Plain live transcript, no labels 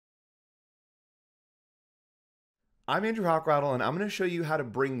I'm Andrew Hockrattle, and I'm going to show you how to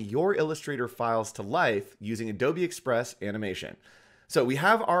bring your Illustrator files to life using Adobe Express animation. So we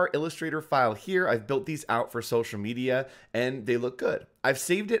have our Illustrator file here. I've built these out for social media and they look good. I've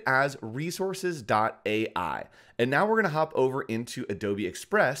saved it as resources.ai. And now we're going to hop over into Adobe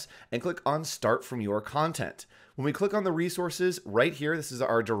Express and click on Start from Your Content. When we click on the resources right here, this is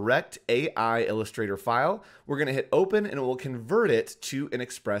our direct AI Illustrator file. We're going to hit open and it will convert it to an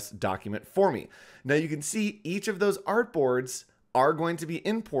Express document for me. Now you can see each of those artboards are going to be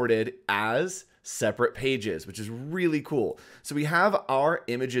imported as separate pages, which is really cool. So we have our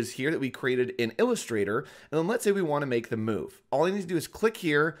images here that we created in Illustrator, and then let's say we want to make them move. All I need to do is click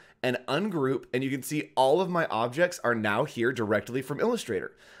here and ungroup, and you can see all of my objects are now here directly from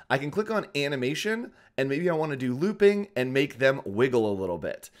Illustrator. I can click on animation, and maybe I want to do looping and make them wiggle a little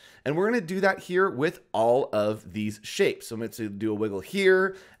bit. And we're going to do that here with all of these shapes. So I'm going to do a wiggle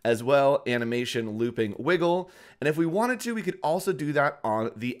here as well, animation, looping, wiggle. And if we wanted to, we could also do that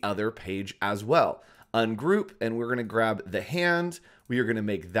on the other page as well. Ungroup, and we're going to grab the hand. We are going to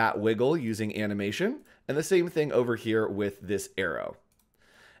make that wiggle using animation. And the same thing over here with this arrow.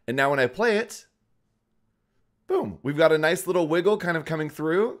 And now when I play it, boom, we've got a nice little wiggle kind of coming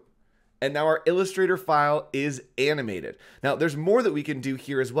through. And now our Illustrator file is animated. Now there's more that we can do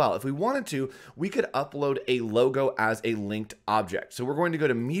here as well. If we wanted to, we could upload a logo as a linked object. So we're going to go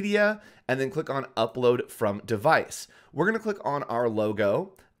to Media and then click on Upload from Device. We're going to click on our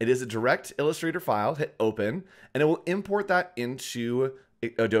logo. It is a direct Illustrator file, hit open, and it will import that into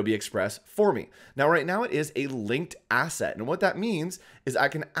Adobe Express for me. Now, right now it is a linked asset. And what that means is I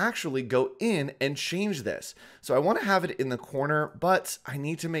can actually go in and change this. So I want to have it in the corner, but I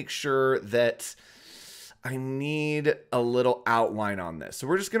need to make sure that I need a little outline on this. So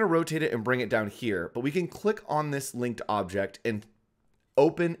we're just going to rotate it and bring it down here, but we can click on this linked object and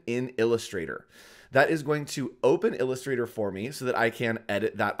open in Illustrator. That is going to open Illustrator for me so that I can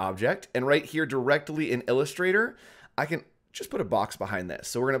edit that object. And right here directly in Illustrator, I can just put a box behind this.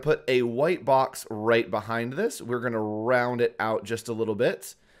 So we're going to put a white box right behind this. We're going to round it out just a little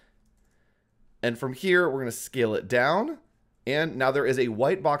bit. And from here, we're going to scale it down. And now there is a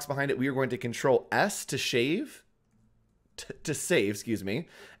white box behind it. We are going to Control S to save. To save, excuse me.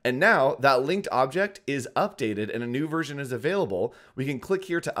 And now that linked object is updated and a new version is available. We can click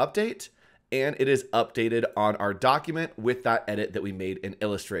here to update, and it is updated on our document with that edit that we made in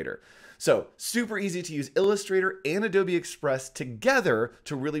Illustrator. So super easy to use Illustrator and Adobe Express together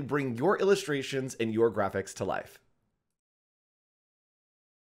to really bring your illustrations and your graphics to life.